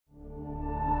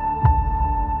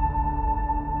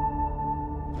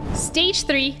Stage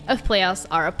 3 of playoffs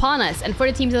are upon us, and for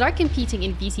the teams that are competing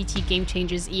in VCT Game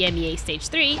Changers EMEA Stage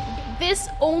 3, this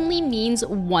only means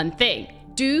one thing: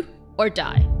 do or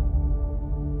die.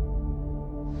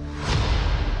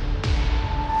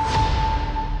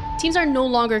 Teams are no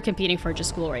longer competing for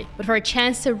just glory, but for a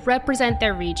chance to represent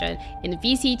their region in the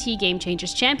VCT Game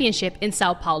Changers Championship in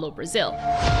São Paulo, Brazil.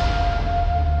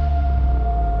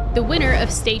 The winner of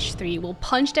Stage 3 will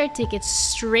punch their tickets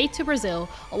straight to Brazil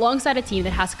alongside a team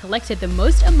that has collected the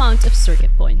most amount of circuit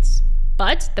points.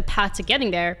 But the path to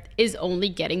getting there is only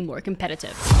getting more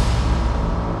competitive.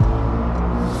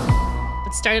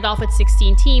 What started off with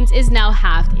 16 teams is now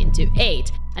halved into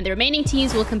 8, and the remaining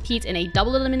teams will compete in a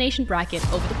double elimination bracket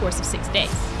over the course of 6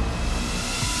 days.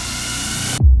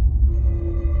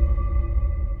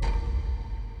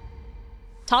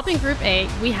 Topping Group A,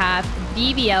 we have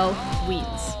BBL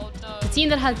Queens, the team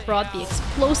that has brought the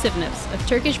explosiveness of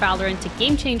Turkish Valorant to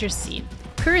Game Changers scene.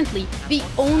 Currently, the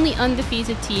only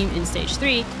undefeated team in Stage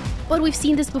 3, but we've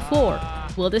seen this before.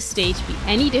 Will this stage be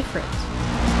any different?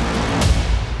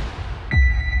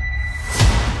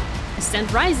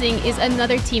 Ascent Rising is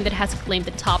another team that has claimed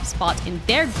the top spot in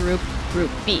their group,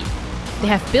 Group B. They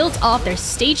have built off their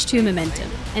Stage 2 momentum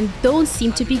and don't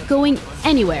seem to be going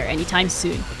anywhere anytime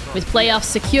soon. With playoffs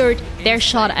secured, their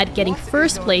shot at getting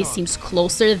first place seems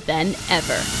closer than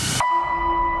ever.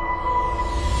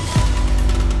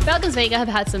 Falcons Vega have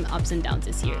had some ups and downs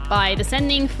this year, by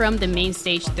descending from the main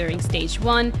stage during Stage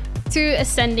 1 to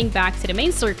ascending back to the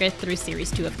main circuit through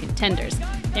Series 2 of Contenders.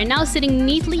 They're now sitting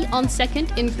neatly on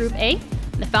second in Group A,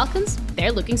 and the Falcons,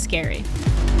 they're looking scary.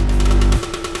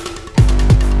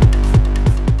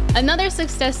 Another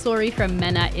success story from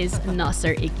Emea is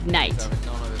Nasser Ignite.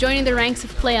 Joining the ranks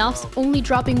of playoffs, only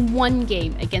dropping one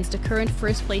game against the current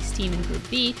first place team in Group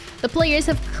B, the players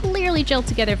have clearly gelled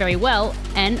together very well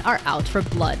and are out for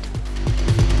blood.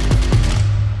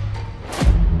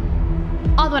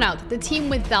 Odd one out, the team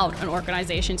without an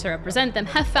organization to represent them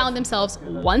have found themselves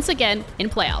once again in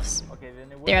playoffs.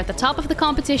 They're at the top of the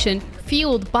competition,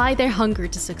 fueled by their hunger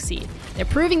to succeed. They're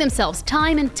proving themselves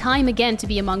time and time again to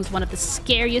be amongst one of the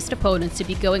scariest opponents to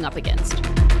be going up against.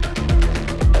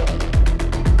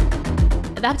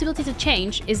 Adaptability to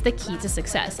change is the key to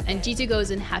success, and G2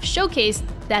 Gozen have showcased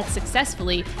that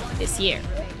successfully this year.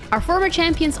 Our former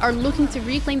champions are looking to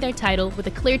reclaim their title with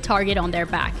a clear target on their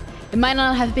back. It might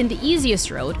not have been the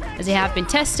easiest road, as they have been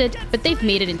tested, but they've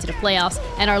made it into the playoffs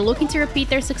and are looking to repeat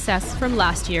their success from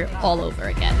last year all over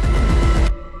again.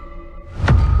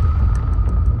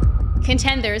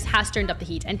 Contenders has turned up the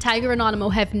heat, and Tiger and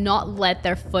Anonymous have not let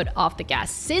their foot off the gas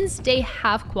since they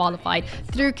have qualified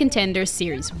through Contenders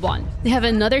Series 1. They have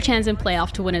another chance in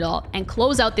playoff to win it all and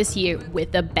close out this year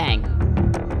with a bang.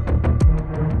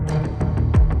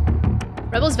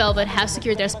 Rebels Velvet have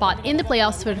secured their spot in the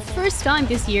playoffs for the first time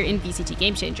this year in VCT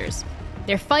Game Changers.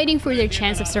 They're fighting for their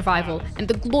chance of survival and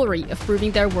the glory of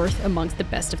proving their worth amongst the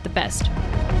best of the best.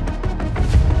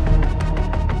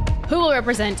 Who will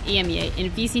represent EMEA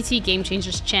in VCT Game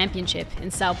Changers Championship in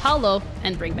São Paulo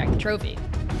and bring back the trophy?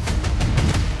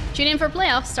 Tune in for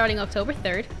playoffs starting October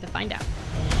 3rd to find out.